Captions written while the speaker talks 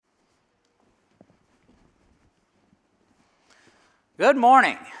Good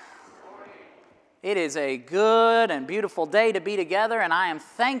morning. It is a good and beautiful day to be together, and I am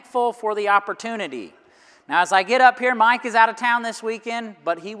thankful for the opportunity. Now, as I get up here, Mike is out of town this weekend,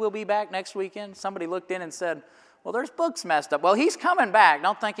 but he will be back next weekend. Somebody looked in and said, well, there's books messed up. Well, he's coming back.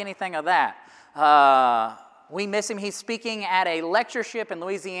 Don't think anything of that. We miss him. He's speaking at a lectureship in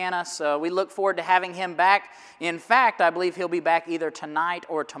Louisiana, so we look forward to having him back. In fact, I believe he'll be back either tonight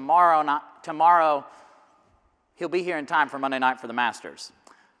or tomorrow. Not tomorrow. He'll be here in time for Monday night for the Masters.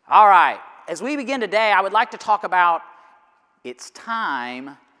 All right. As we begin today, I would like to talk about it's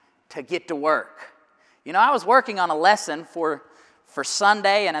time to get to work. You know, I was working on a lesson for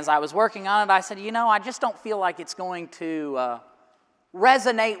Sunday, and as I was working on it, I said, I just don't feel like it's going to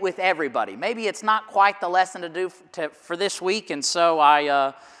resonate with everybody. Maybe it's not quite the lesson to do for this week, and so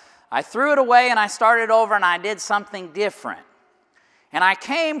I threw it away and I started over and I did something different. And I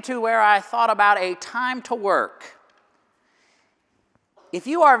came to where I thought about a time to work. If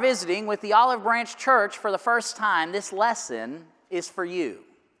you are visiting with the Olive Branch Church for the first time, this lesson is for you.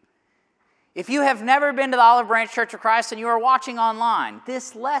 If you have never been to the Olive Branch Church of Christ and you are watching online,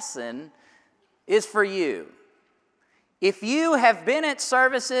 this lesson is for you. If you have been at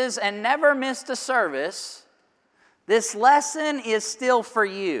services and never missed a service, this lesson is still for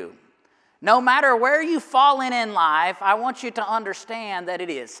you. No matter where you fall in life, I want you to understand that it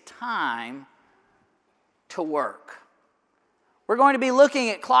is time to work. We're going to be looking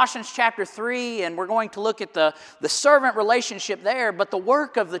at Colossians chapter 3, and we're going to look at the servant relationship there, but the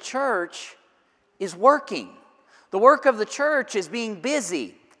work of the church is working. The work of the church is being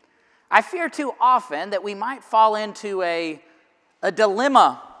busy. I fear too often that we might fall into a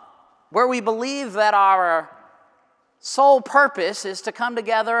dilemma where we believe that our sole purpose is to come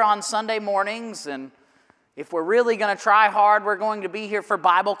together on Sunday mornings, and if we're really going to try hard, we're going to be here for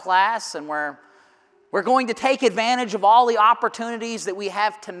Bible class, and we're going to take advantage of all the opportunities that we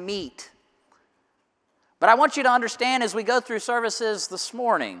have to meet. But I want you to understand as we go through services this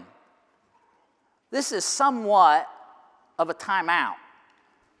morning, this is somewhat of a timeout.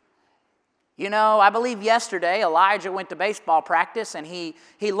 I believe yesterday Elijah went to baseball practice and he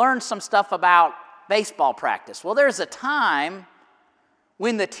learned some stuff about baseball practice. Well, there's a time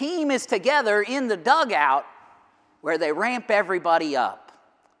when the team is together in the dugout where they ramp everybody up.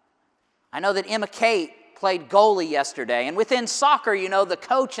 I know that Emma Kate played goalie yesterday, and within soccer, the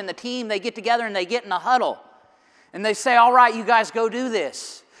coach and the team, they get together and they get in a huddle. And they say, all right, you guys go do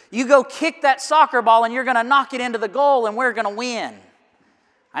this. You go kick that soccer ball and you're going to knock it into the goal and we're going to win.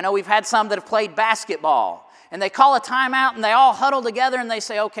 I know we've had some that have played basketball. And they call a timeout and they all huddle together and they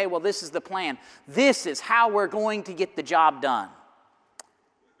say, okay, well, this is the plan. This is how we're going to get the job done.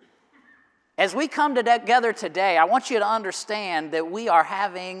 As we come together today, I want you to understand that we are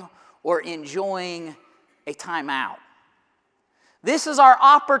having or enjoying a timeout. This is our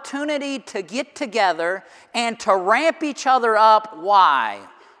opportunity to get together and to ramp each other up. Why?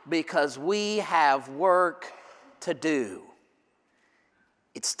 Because we have work to do.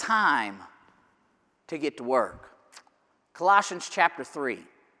 It's time to get to work. Colossians chapter 3.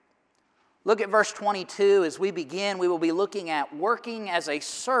 Look at verse 22. As we begin, we will be looking at working as a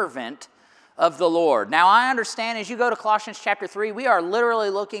servant of the Lord. Now, I understand as you go to Colossians chapter 3, we are literally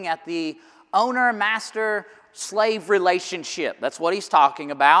looking at the owner-master-slave relationship. That's what he's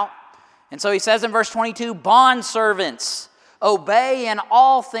talking about. And so he says in verse 22, bondservants, obey in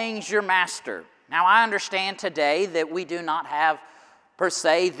all things your master. Now, I understand today that we do not have per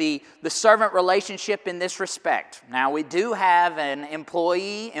se, the servant relationship in this respect. Now, we do have an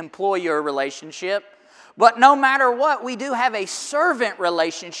employee-employer relationship, but no matter what, we do have a servant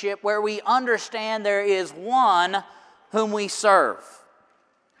relationship where we understand there is one whom we serve.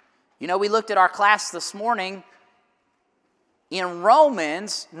 We looked at our class this morning in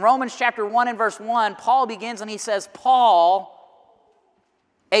Romans chapter 1 and verse 1, Paul begins and he says, Paul,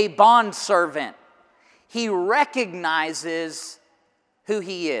 a bondservant. He recognizes who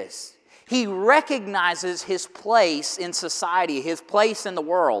he is. He recognizes his place in society, his place in the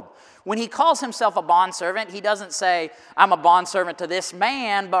world. When he calls himself a bondservant, he doesn't say, I'm a bondservant to this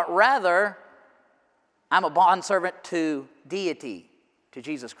man, but rather, I'm a bondservant to deity, to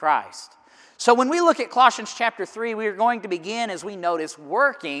Jesus Christ. So when we look at Colossians chapter 3, we are going to begin, as we notice,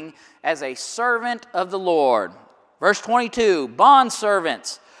 working as a servant of the Lord. Verse 22,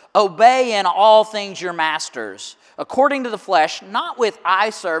 bondservants, obey in all things your masters, according to the flesh, not with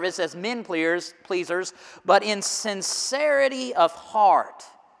eye service as men pleasers, but in sincerity of heart,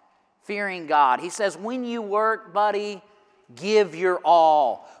 fearing God. He says, when you work, buddy, give your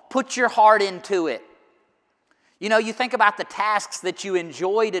all. Put your heart into it. You know, you think about the tasks that you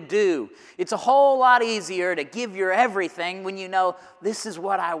enjoy to do. It's a whole lot easier to give your everything when you know this is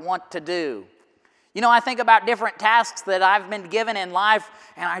what I want to do. You know, I think about different tasks that I've been given in life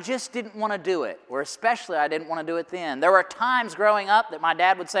and I just didn't want to do it, or especially I didn't want to do it then. There were times growing up that my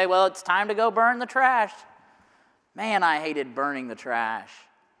dad would say, well, it's time to go burn the trash. Man, I hated burning the trash.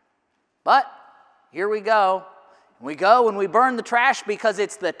 But here we go. We go and we burn the trash because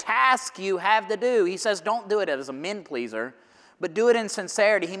it's the task you have to do. He says don't do it as a men pleaser, but do it in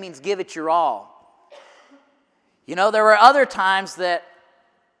sincerity. He means give it your all. You know, there were other times that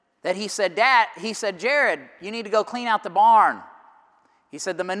he said, Jared, you need to go clean out the barn. He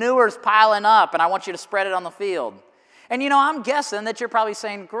said, the manure's piling up and I want you to spread it on the field. And you know, I'm guessing that you're probably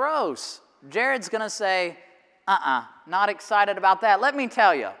saying, gross. Jared's going to say, not excited about that. Let me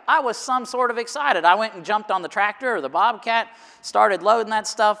tell you, I was some sort of excited. I went and jumped on the tractor or the Bobcat, started loading that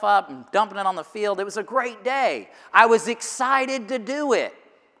stuff up and dumping it on the field. It was a great day. I was excited to do it.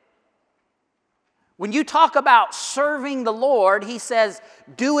 When you talk about serving the Lord, he says,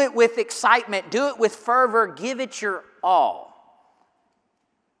 do it with excitement, do it with fervor, give it your all.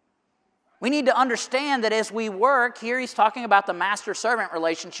 We need to understand that as we work, here he's talking about the master-servant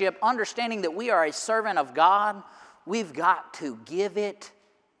relationship, understanding that we are a servant of God, we've got to give it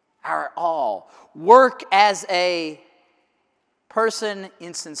our all. Work as a person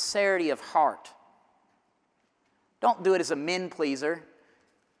in sincerity of heart. Don't do it as a men pleaser,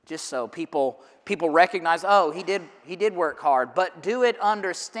 just so people recognize, oh, he did work hard, but do it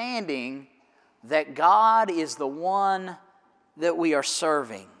understanding that God is the one that we are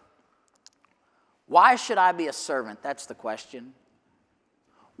serving. Why should I be a servant? That's the question.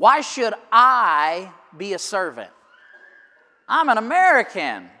 Why should I be a servant? I'm an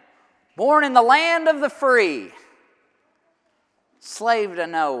American, born in the land of the free, slave to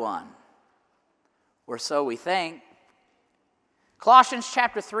no one, or so we think. Colossians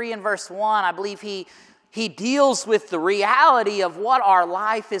chapter 3 and verse 1, I believe he deals with the reality of what our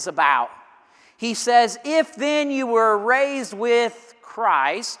life is about. He says, if then you were raised with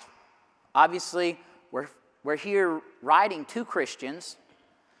Christ, obviously we're here writing to Christians,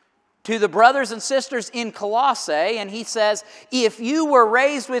 to the brothers and sisters in Colossae, and he says, if you were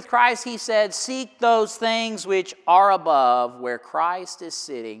raised with Christ, he said, seek those things which are above, where Christ is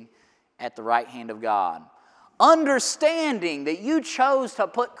sitting at the right hand of God. Understanding that you chose to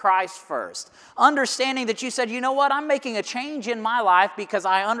put Christ first. Understanding that you said, you know what, I'm making a change in my life because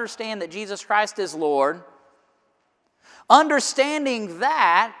I understand that Jesus Christ is Lord. Understanding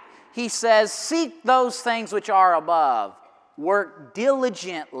that, he says, seek those things which are above. Work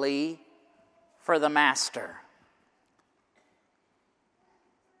diligently for the Master.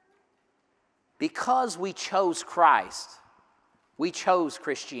 Because we chose Christ, we chose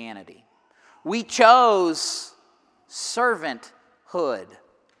Christianity. We chose servanthood.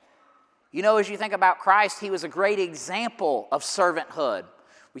 You know, as you think about Christ, he was a great example of servanthood.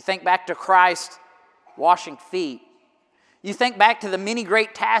 We think back to Christ washing feet. You think back to the many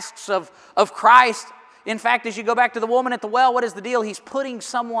great tasks of Christ. In fact, as you go back to the woman at the well, what is the deal? He's putting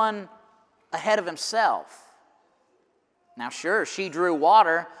someone ahead of himself. Now, sure, she drew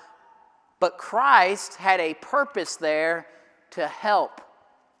water, but Christ had a purpose there to help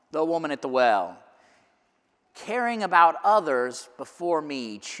the woman at the well. Caring about others before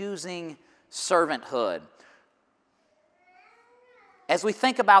me, choosing servanthood. As we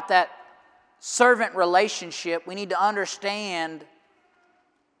think about that servant relationship, we need to understand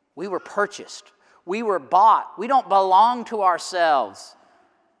we were purchased. We were bought. We don't belong to ourselves.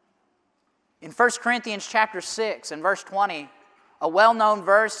 In 1 Corinthians chapter 6 and verse 20, a well-known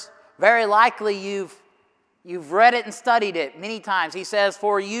verse, very likely you've read it and studied it many times. He says,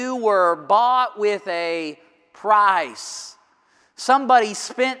 for you were bought with a price. Somebody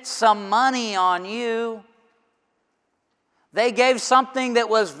spent some money on you. They gave something that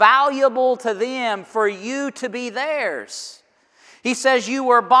was valuable to them for you to be theirs. He says, you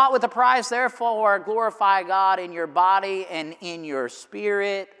were bought with a price, therefore glorify God in your body and in your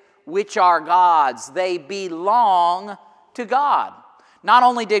spirit, which are God's. They belong to God. Not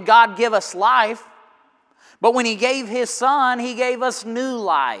only did God give us life, but when he gave his Son, he gave us new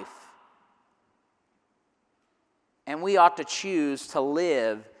life. And we ought to choose to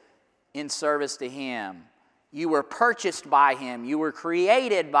live in service to him. You were purchased by him. You were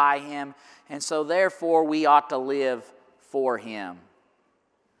created by him. And so therefore we ought to live for him.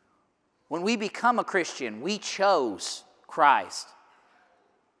 When we become a Christian, we chose Christ.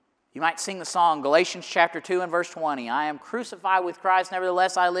 You might sing the song, Galatians chapter 2 and verse 20. I am crucified with Christ,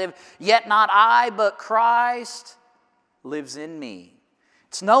 nevertheless I live. Yet not I, but Christ lives in me.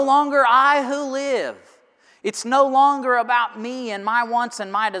 It's no longer I who live. It's no longer about me and my wants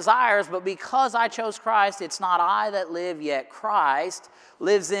and my desires, but because I chose Christ, it's not I that live, yet Christ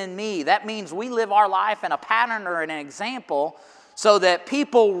lives in me. That means we live our life in a pattern or an example so that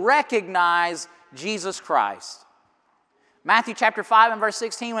people recognize Jesus Christ. Matthew chapter 5 and verse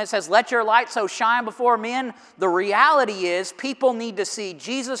 16, when it says, "Let your light so shine before men," the reality is people need to see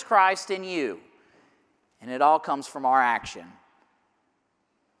Jesus Christ in you. And it all comes from our action.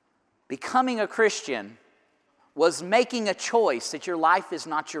 Becoming a Christian was making a choice that your life is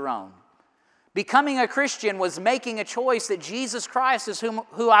not your own. Becoming a Christian was making a choice that Jesus Christ is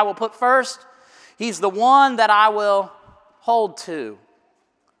who I will put first. He's the one that I will hold to.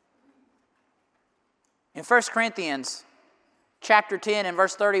 In 1 Corinthians chapter 10 and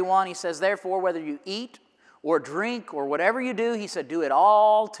verse 31, he says, "Therefore, whether you eat or drink or whatever you do," he said, "do it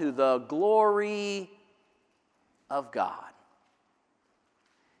all to the glory of God."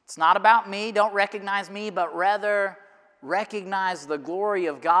 It's not about me, don't recognize me, but rather recognize the glory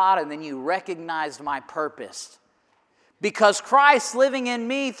of God, and then you recognized my purpose. Because Christ living in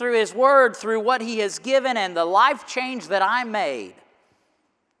me through His Word, through what He has given, and the life change that I made,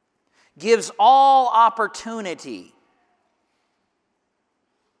 gives all opportunity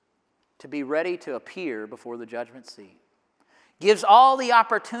to be ready to appear before the judgment seat. Gives all the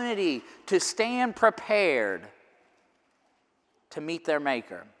opportunity to stand prepared to meet their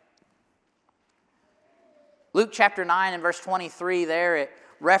Maker. Luke chapter 9 and verse 23 there, it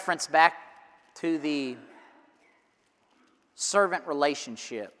referenced back to the servant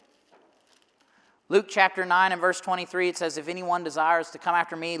relationship. Luke chapter 9 and verse 23, it says, "If anyone desires to come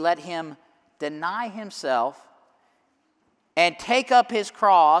after me, let him deny himself and take up his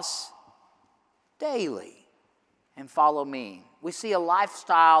cross daily and follow me." We see a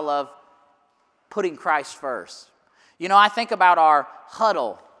lifestyle of putting Christ first. You know, I think about our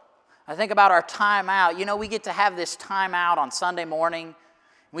huddle. I think about our time out. You know, we get to have this time out on Sunday morning.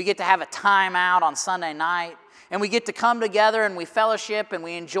 We get to have a time out on Sunday night. And we get to come together and we fellowship and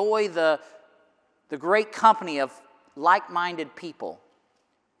we enjoy the great company of like-minded people.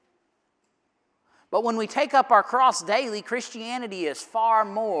 But when we take up our cross daily, Christianity is far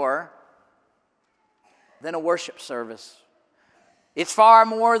more than a worship service. It's far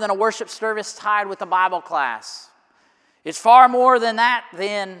more than a worship service tied with a Bible class. It's far more than that,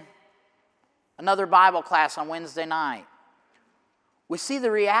 than another Bible class on Wednesday night. We see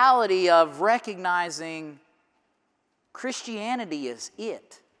the reality of recognizing Christianity is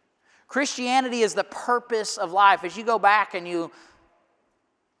it. Christianity is the purpose of life. As you go back and you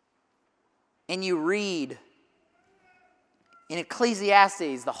read in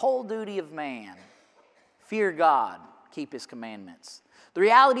Ecclesiastes, the whole duty of man, fear God, keep His commandments. The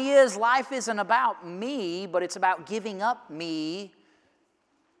reality is life isn't about me, but it's about giving up me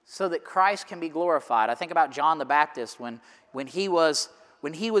so that Christ can be glorified. I think about John the Baptist when he was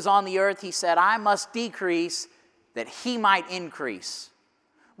on the earth, he said, "I must decrease that He might increase."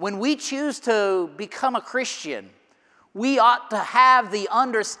 When we choose to become a Christian, we ought to have the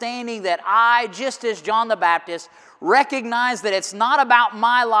understanding that I, just as John the Baptist, recognize that it's not about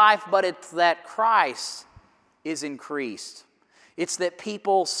my life, but it's that Christ is increased. It's that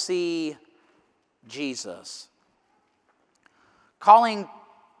people see Jesus. Calling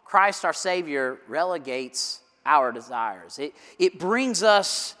Christ our Savior relegates our desires. It brings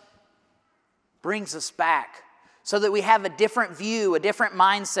us back so that we have a different view, a different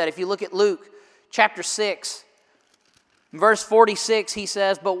mindset. If you look at Luke chapter 6, verse 46, he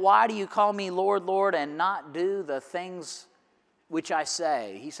says, "But why do you call me Lord, Lord, and not do the things which I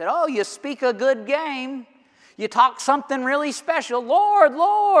say?" He said, "Oh, you speak a good game. You talk something really special. Lord,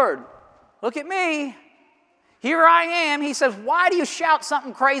 Lord, look at me. Here I am." He says, "Why do you shout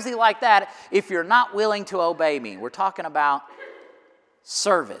something crazy like that if you're not willing to obey me?" We're talking about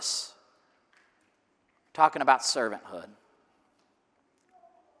service. We're talking about servanthood.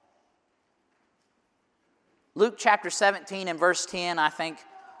 Luke chapter 17 and verse 10, I think,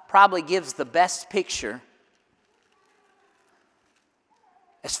 probably gives the best picture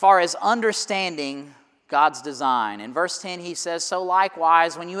as far as understanding God's design. In verse 10, he says, "So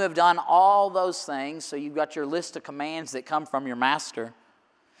likewise, when you have done all those things," so you've got your list of commands that come from your master.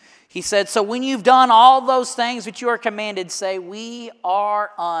 He said, "So when you've done all those things which you are commanded, say, we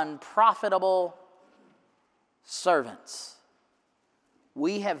are unprofitable servants."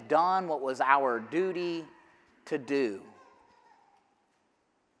 We have done what was our duty to do.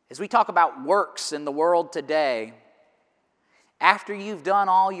 As we talk about works in the world today, after you've done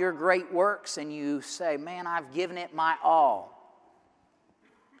all your great works and you say, "Man, I've given it my all,"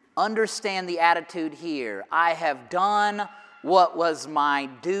 understand the attitude here. I have done what was my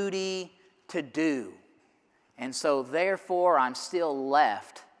duty to do. And so therefore I'm still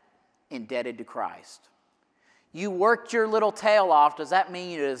left indebted to Christ. You worked your little tail off. Does that mean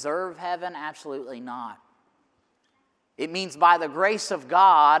you deserve heaven? Absolutely not. It means by the grace of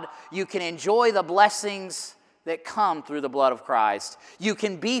God, you can enjoy the blessings that come through the blood of Christ. You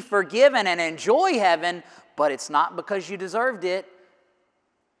can be forgiven and enjoy heaven, but it's not because you deserved it.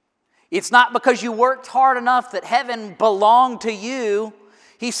 It's not because you worked hard enough that heaven belonged to you.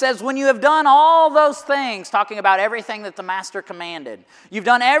 He says, when you have done all those things, talking about everything that the master commanded, you've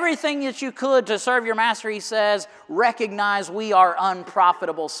done everything that you could to serve your master, he says, recognize we are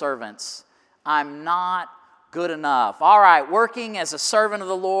unprofitable servants. I'm not good enough. All right, working as a servant of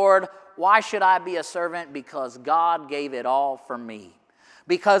the Lord, why should I be a servant? Because God gave it all for me.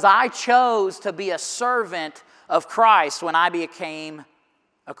 Because I chose to be a servant of Christ when I became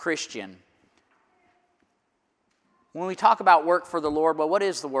a Christian. When we talk about work for the Lord, well, what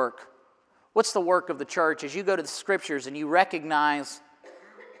is the work? What's the work of the church? As you go to the Scriptures and you recognize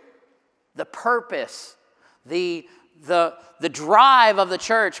the purpose, the drive of the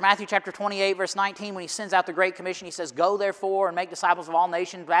church. Matthew chapter 28, verse 19, when he sends out the Great Commission, he says, go therefore and make disciples of all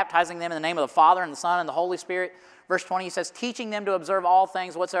nations, baptizing them in the name of the Father and the Son and the Holy Spirit. Verse 20, he says, teaching them to observe all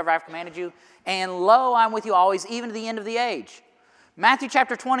things whatsoever I have commanded you. And lo, I'm with you always, even to the end of the age. Matthew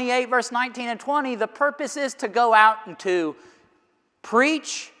chapter 28, verse 19 and 20, the purpose is to go out and to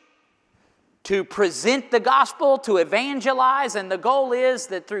preach, to present the gospel, to evangelize, and the goal is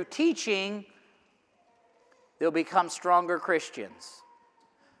that through teaching, they'll become stronger Christians.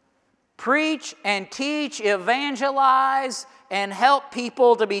 Preach and teach, evangelize, and help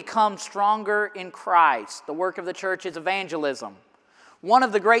people to become stronger in Christ. The work of the church is evangelism. One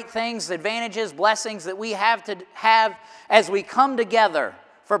of the great things, advantages, blessings that we have as we come together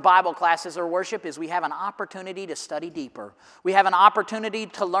for Bible classes or worship is we have an opportunity to study deeper. We have an opportunity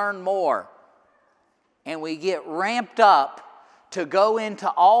to learn more. And we get ramped up to go into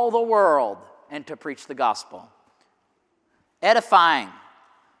all the world and to preach the gospel. Edifying.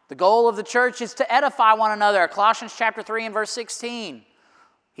 The goal of the church is to edify one another. Colossians chapter 3 and verse 16.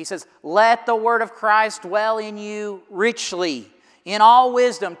 He says, let the word of Christ dwell in you richly, in all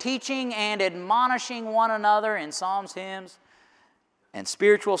wisdom, teaching and admonishing one another in psalms, hymns, and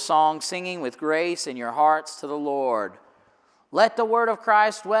spiritual songs, singing with grace in your hearts to the Lord. Let the word of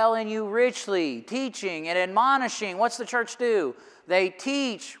Christ dwell in you richly, teaching and admonishing. What's the church do? They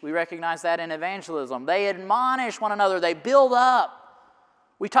teach. We recognize that in evangelism. They admonish one another. They build up.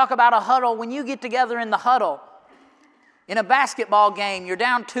 We talk about a huddle. When you get together in the huddle, in a basketball game, you're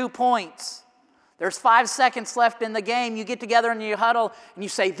down 2 points. There's 5 seconds left in the game. You get together in your huddle and you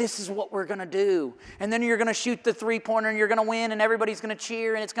say, this is what we're going to do. And then you're going to shoot the three-pointer and you're going to win and everybody's going to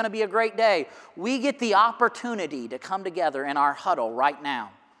cheer and it's going to be a great day. We get the opportunity to come together in our huddle right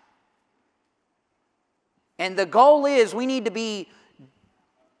now. And the goal is we need to be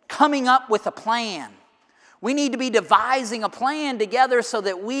coming up with a plan. We need to be devising a plan together so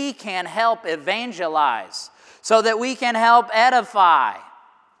that we can help evangelize, so that we can help edify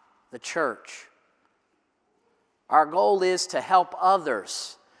the church. Our goal is to help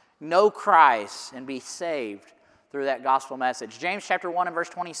others know Christ and be saved through that gospel message. James chapter 1 and verse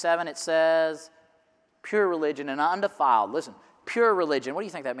 27, it says, pure religion and undefiled. Listen, pure religion. What do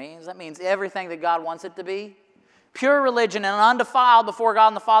you think that means? That means everything that God wants it to be. Pure religion and undefiled before God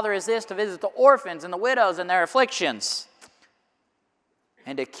and the Father is this, to visit the orphans and the widows in their afflictions,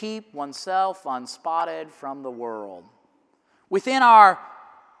 and to keep oneself unspotted from the world. Within our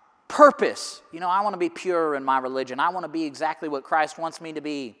purpose, I want to be pure in my religion. I want to be exactly what Christ wants me to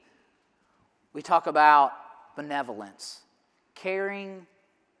be. We talk about benevolence, caring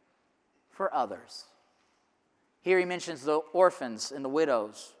for others. Here he mentions the orphans and the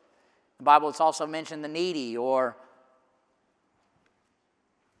widows. In the Bible, it's also mentioned the needy or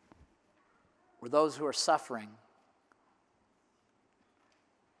those who are suffering.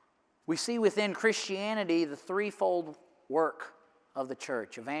 We see within Christianity the threefold work of the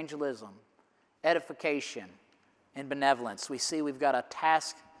church: evangelism, edification, and benevolence. We see we've got a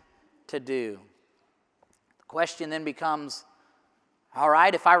task to do. The question then becomes, all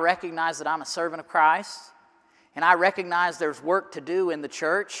right, if I recognize that I'm a servant of Christ, and I recognize there's work to do in the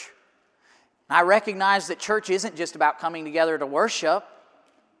church, and I recognize that church isn't just about coming together to worship,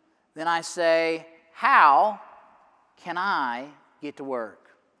 then I say, how can I get to work?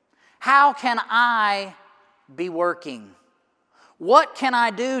 How can I be working? What can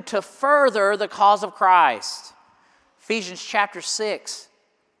I do to further the cause of Christ? Ephesians chapter 6,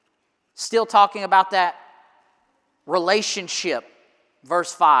 still talking about that relationship,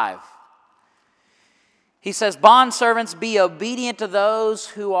 verse 5. He says, bondservants, be obedient to those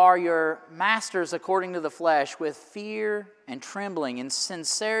who are your masters according to the flesh, with fear and trembling and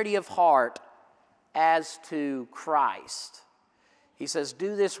sincerity of heart as to Christ. He says,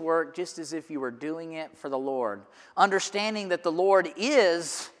 do this work just as if you were doing it for the Lord. Understanding that the Lord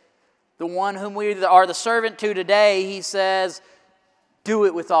is the one whom we are the servant to today, he says, do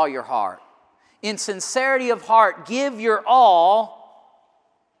it with all your heart. In sincerity of heart, give your all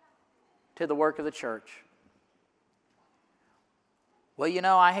to the work of the church. Well, you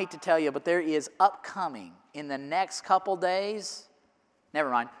know, I hate to tell you, but there is upcoming in the next couple days,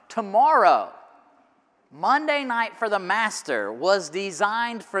 tomorrow, Monday Night for the Master was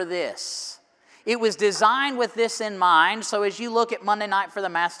designed for this. It was designed with this in mind. So as you look at Monday Night for the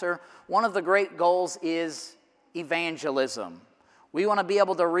Master, one of the great goals is evangelism. We want to be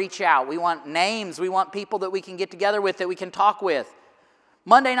able to reach out. We want names. We want people that we can get together with, that we can talk with.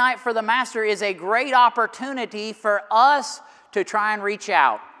 Monday Night for the Master is a great opportunity for us to try and reach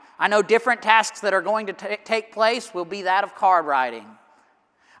out. I know different tasks that are going to take place will be that of card writing.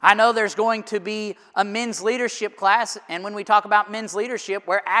 I know there's going to be a men's leadership class, and when we talk about men's leadership,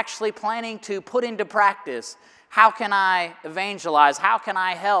 we're actually planning to put into practice, how can I evangelize? How can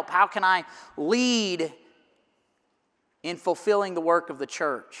I help? How can I lead in fulfilling the work of the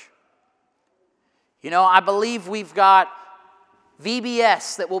church? You know, I believe we've got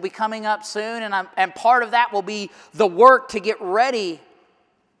VBS that will be coming up soon, and part of that will be the work to get ready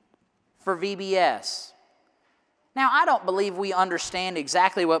for VBS. Now, I don't believe we understand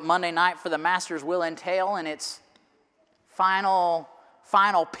exactly what Monday Night for the Masters will entail in its final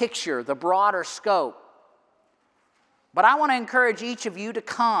picture, the broader scope. But I want to encourage each of you to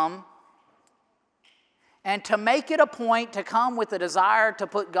come and to make it a point to come with a desire to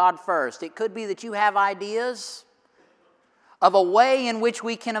put God first. It could be that you have ideas of a way in which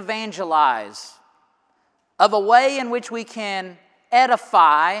we can evangelize, of a way in which we can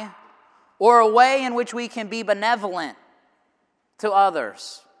edify, or a way in which we can be benevolent to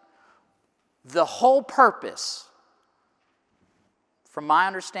others. The whole purpose, from my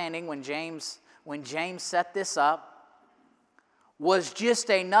understanding, when James set this up, was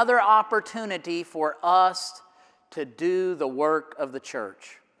just another opportunity for us to do the work of the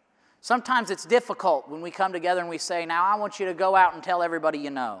church. Sometimes it's difficult when we come together and we say, now I want you to go out and tell everybody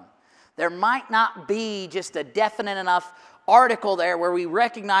you know. There might not be just a definite enough article there where we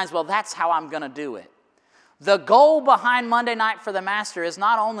recognize, well, that's how I'm going to do it. The goal behind Monday Night for the Master is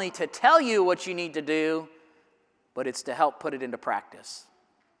not only to tell you what you need to do, but it's to help put it into practice.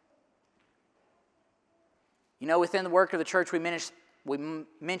 You know, within the work of the church, we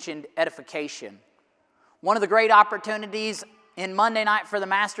mentioned edification. One of the great opportunities in Monday Night for the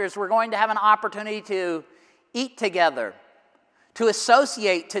Master is we're going to have an opportunity to eat together, to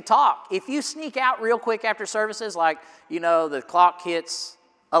associate, to talk. If you sneak out real quick after services, like, you know, the clock hits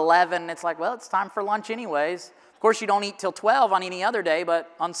 11, it's like, well, it's time for lunch anyways. Of course, you don't eat till 12 on any other day,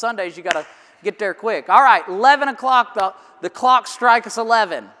 but on Sundays, you got to get there quick. All right, 11 o'clock, the clock strikes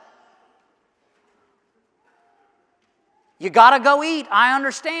 11. You got to go eat. I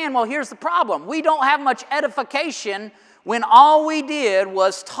understand. Well, here's the problem. We don't have much edification when all we did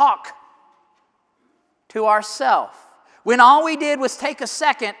was talk to ourselves. When all we did was take a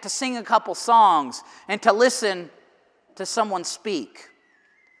second to sing a couple songs and to listen to someone speak.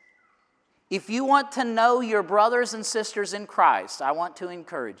 If you want to know your brothers and sisters in Christ, I want to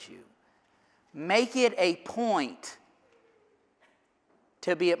encourage you. Make it a point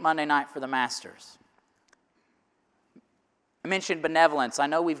to be at Monday Night for the Masters. I mentioned benevolence. I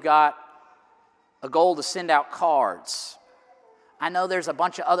know we've got a goal to send out cards. I know there's a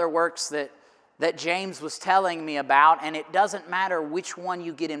bunch of other works that James was telling me about, and it doesn't matter which one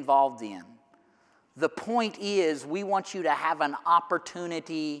you get involved in. The point is, we want you to have an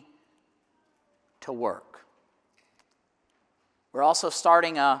opportunity to work. We're also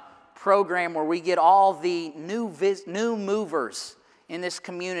starting a program where we get all the new movers in this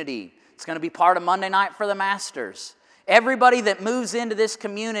community. It's going to be part of Monday Night for the Masters. Everybody that moves into this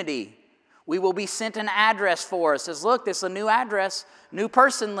community, we will be sent an address for us. Says, look, this is a new address. New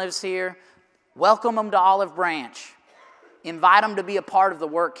person lives here. Welcome them to Olive Branch. Invite them to be a part of the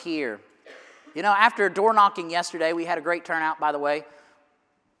work here. You know, after door knocking yesterday, we had a great turnout, by the way.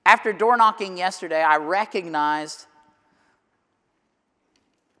 After door knocking yesterday, I recognized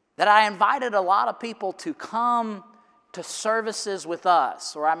that I invited a lot of people to come to services with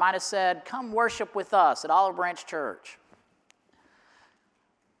us. Or I might have said, come worship with us at Olive Branch Church.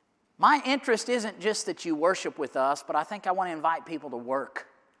 My interest isn't just that you worship with us, but I think I want to invite people to work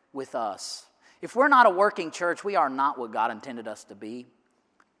with us. If we're not a working church, we are not what God intended us to be.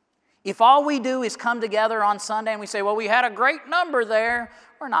 If all we do is come together on Sunday and we say, well, we had a great number there,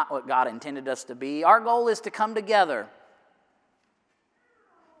 we're not what God intended us to be. Our goal is to come together,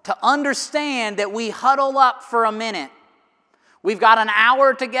 to understand that we huddle up for a minute. We've got an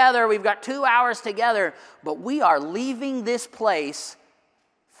hour together, we've got 2 hours together, but we are leaving this place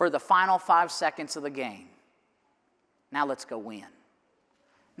for the final 5 seconds of the game. Now let's go win.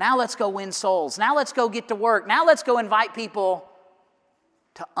 Now let's go win souls. Now let's go get to work. Now let's go invite people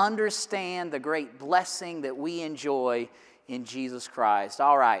to understand the great blessing that we enjoy in Jesus Christ.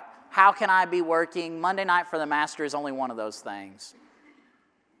 All right, how can I be working? Monday Night for the Master is only one of those things.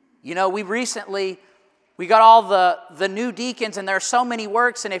 You know, we got all the new deacons, and there are so many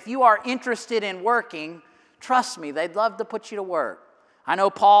works, and if you are interested in working, trust me, they'd love to put you to work. I know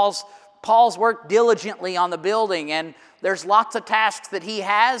Paul's worked diligently on the building, and there's lots of tasks that he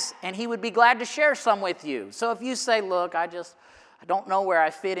has, and he would be glad to share some with you. So if you say, look, I don't know where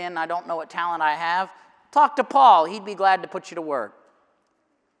I fit in, I don't know what talent I have, talk to Paul. He'd be glad to put you to work.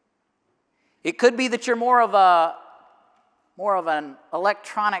 It could be that you're more of an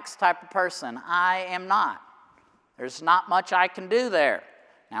electronics type of person. I am not. There's not much I can do there.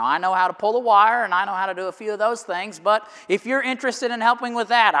 Now, I know how to pull a wire, and I know how to do a few of those things, but if you're interested in helping with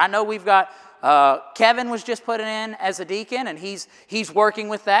that, I know we've got, Kevin was just put in as a deacon, and he's working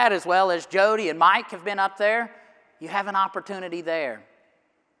with that, as well as Jody and Mike have been up there. You have an opportunity there.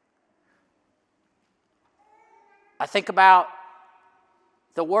 I think about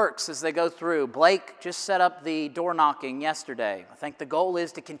the works as they go through. Blake just set up the door knocking yesterday. I think the goal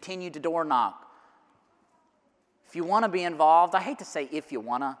is to continue to door knock. If you want to be involved, I hate to say if you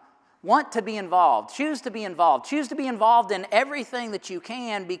want to be involved. Choose to be involved. Choose to be involved in everything that you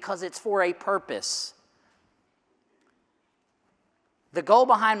can because it's for a purpose. The goal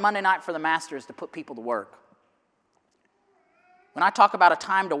behind Monday Night for the Master is to put people to work. When I talk about a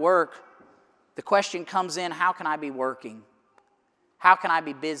time to work, the question comes in, how can I be working? How can I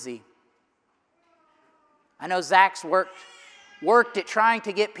be busy? I know Zach's worked at trying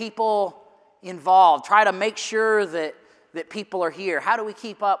to get people involved, try to make sure that people are here. How do we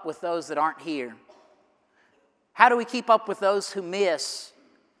keep up with those that aren't here? How do we keep up with those who miss?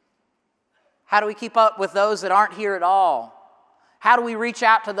 How do we keep up with those that aren't here at all? How do we reach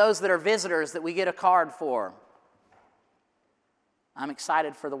out to those that are visitors that we get a card for? I'm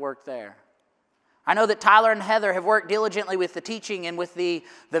excited for the work there. I know that Tyler and Heather have worked diligently with the teaching and with the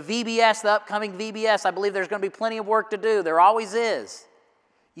VBS, the upcoming VBS. I believe there's going to be plenty of work to do. There always is.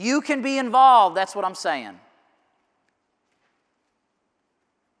 You can be involved. That's what I'm saying.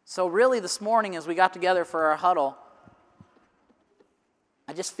 So really this morning as we got together for our huddle,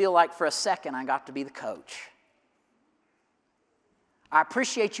 I just feel like for a second I got to be the coach. I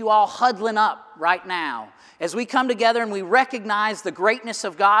appreciate you all huddling up right now. As we come together and we recognize the greatness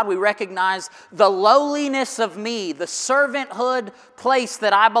of God, we recognize the lowliness of me, the servanthood place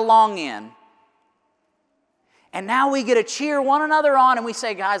that I belong in. And now we get to cheer one another on and we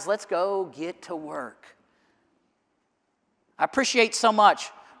say, guys, let's go get to work. I appreciate so much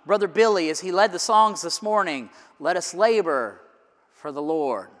Brother Billy as he led the songs this morning. Let us labor for the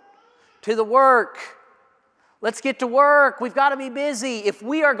Lord. To the work. Let's get to work. We've got to be busy. If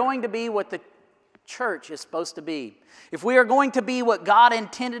we are going to be what the church is supposed to be, if we are going to be what God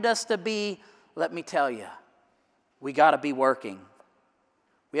intended us to be, let me tell you, we got to be working.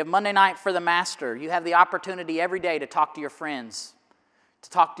 We have Monday Night for the Master. You have the opportunity every day to talk to your friends, to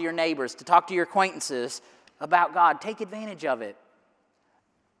talk to your neighbors, to talk to your acquaintances about God. Take advantage of it.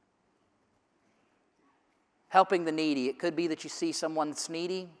 Helping the needy. It could be that you see someone that's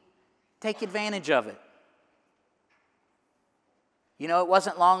needy. Take advantage of it. You know, it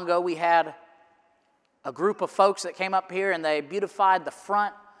wasn't long ago we had a group of folks that came up here and they beautified the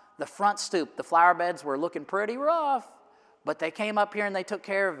front stoop. The flower beds were looking pretty rough, but they came up here and they took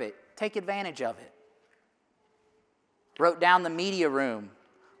care of it. Take advantage of it. Wrote down the media room.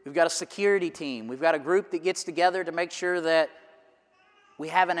 We've got a security team. We've got a group that gets together to make sure that we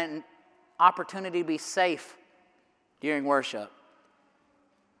have an opportunity to be safe during worship.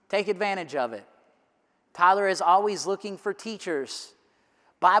 Take advantage of it. Tyler is always looking for teachers,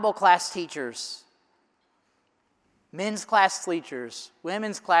 Bible class teachers, men's class teachers,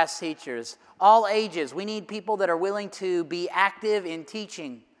 women's class teachers, all ages. We need people that are willing to be active in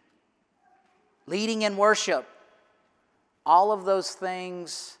teaching, leading in worship. All of those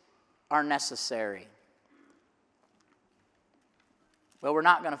things are necessary. Well, we're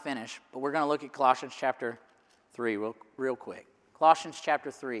not going to finish, but we're going to look at Colossians chapter 3 real quick. Colossians chapter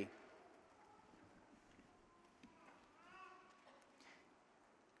 3.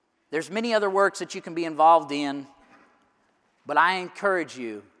 There's many other works that you can be involved in, but I encourage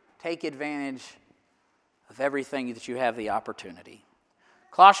you take advantage of everything that you have the opportunity.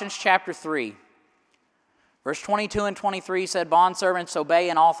 Colossians chapter 3, verse 22 and 23 said, "Bondservants, obey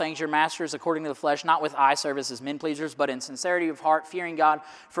in all things your masters according to the flesh, not with eye service as men pleasers, but in sincerity of heart, fearing God.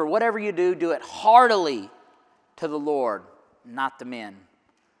 For whatever you do, do it heartily to the Lord, not the men."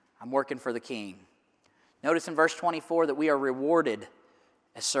 I'm working for the King. Notice in verse 24 that we are rewarded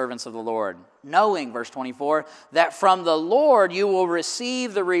as servants of the Lord, knowing, verse 24, that from the Lord you will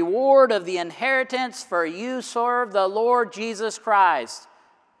receive the reward of the inheritance, for you serve the Lord Jesus Christ.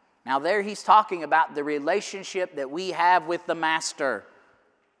 Now there he's talking about the relationship that we have with the Master.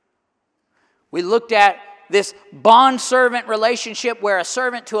 We looked at this bond-servant relationship where a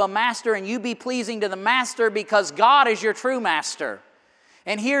servant to a master, and you be pleasing to the master because God is your true master.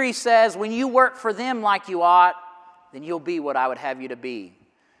 And here he says, when you work for them like you ought, then you'll be what I would have you to be.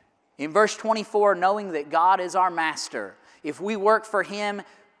 In verse 24, knowing that God is our master, if we work for him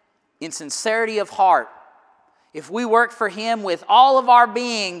in sincerity of heart, if we work for him with all of our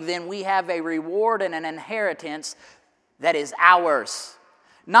being, then we have a reward and an inheritance that is ours.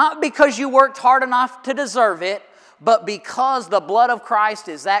 Not because you worked hard enough to deserve it, but because the blood of Christ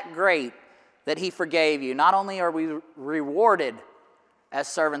is that great that he forgave you. Not only are we rewarded as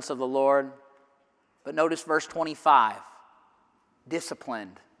servants of the Lord, but notice verse 25,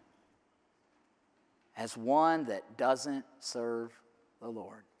 disciplined as one that doesn't serve the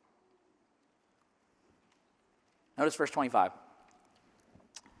Lord. Notice verse 25.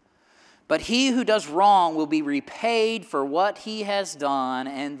 "But he who does wrong will be repaid for what he has done,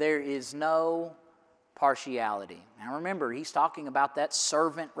 and there is no partiality." Now remember, he's talking about that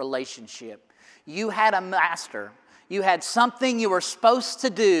servant relationship. You had a master. You had something you were supposed to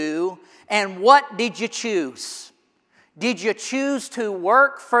do, and what did you choose? Did you choose to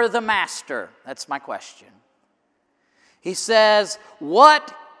work for the master? That's my question. He says,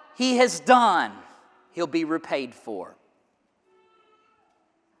 what he has done, he'll be repaid for.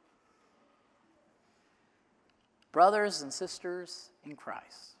 Brothers and sisters in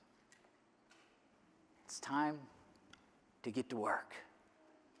Christ, it's time to get to work.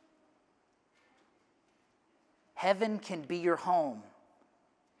 Heaven can be your home.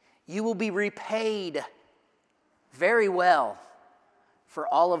 You will be repaid very well for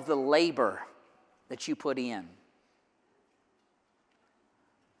all of the labor that you put in.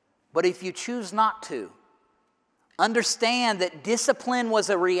 But if you choose not to, understand that discipline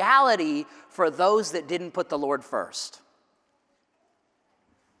was a reality for those that didn't put the Lord first.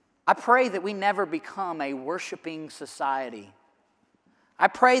 I pray that we never become a worshiping society. I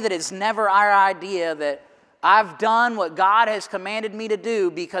pray that it's never our idea that I've done what God has commanded me to do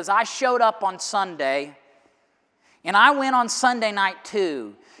because I showed up on Sunday and I went on Sunday night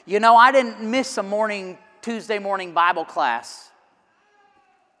too. You know, I didn't miss a Tuesday morning Bible class.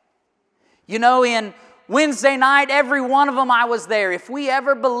 You know, in Wednesday night, every one of them I was there. If we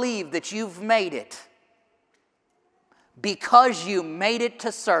ever believe that you've made it because you made it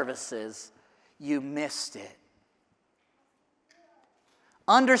to services, you missed it.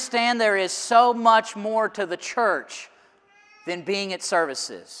 Understand there is so much more to the church than being at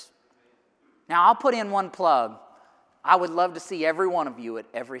services. Now, I'll put in one plug. I would love to see every one of you at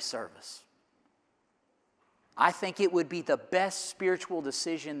every service. I think it would be the best spiritual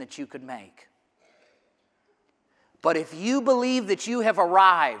decision that you could make. But if you believe that you have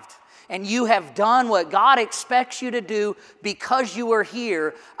arrived and you have done what God expects you to do because you are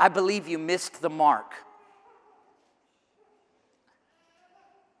here, I believe you missed the mark.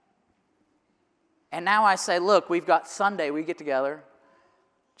 And now I say, look, we've got Sunday, we get together.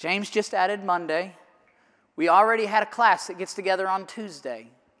 James just added Monday. We already had a class that gets together on Tuesday.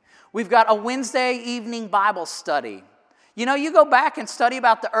 We've got a Wednesday evening Bible study. You know, you go back and study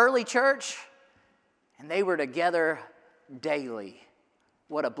about the early church, and they were together daily.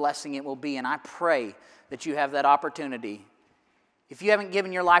 What a blessing it will be, and I pray that you have that opportunity. If you haven't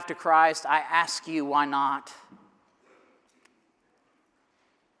given your life to Christ, I ask you, why not?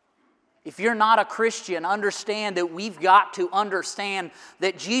 If you're not a Christian, understand that we've got to understand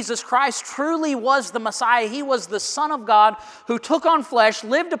that Jesus Christ truly was the Messiah. He was the Son of God who took on flesh,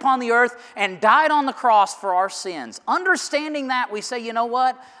 lived upon the earth, and died on the cross for our sins. Understanding that, we say, you know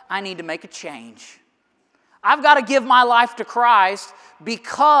what? I need to make a change. I've got to give my life to Christ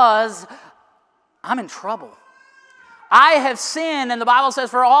because I'm in trouble. I have sinned, and the Bible says,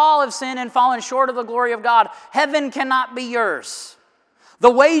 for all have sinned and fallen short of the glory of God. Heaven cannot be yours. The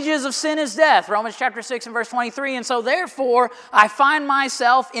wages of sin is death, Romans chapter 6 and verse 23. And so therefore, I find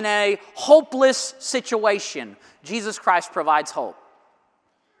myself in a hopeless situation. Jesus Christ provides hope.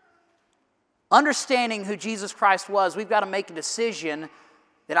 Understanding who Jesus Christ was, we've got to make a decision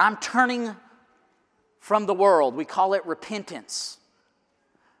that I'm turning from the world. We call it repentance.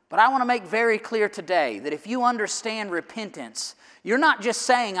 But I want to make very clear today that if you understand repentance, you're not just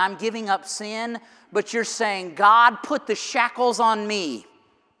saying I'm giving up sin, but you're saying, God, put the shackles on me.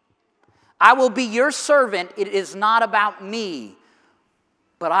 I will be your servant. It is not about me,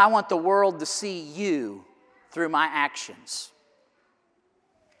 but I want the world to see you through my actions.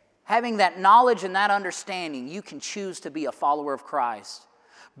 Having that knowledge and that understanding, you can choose to be a follower of Christ.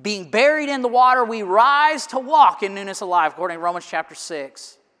 Being buried in the water, we rise to walk in newness of life, according to Romans chapter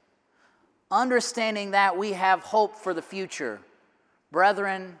 6. Understanding that, we have hope for the future.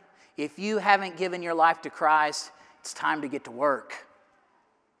 Brethren, if you haven't given your life to Christ, it's time to get to work.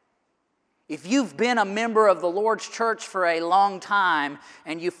 If you've been a member of the Lord's church for a long time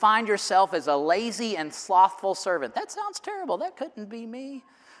and you find yourself as a lazy and slothful servant, that sounds terrible. That couldn't be me.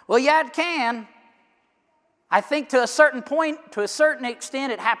 Well, yeah, it can. I think to a certain point, to a certain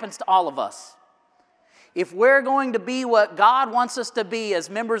extent, it happens to all of us. If we're going to be what God wants us to be as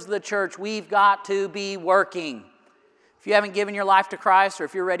members of the church, we've got to be working. If you haven't given your life to Christ or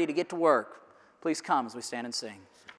if you're ready to get to work, please come as we stand and sing.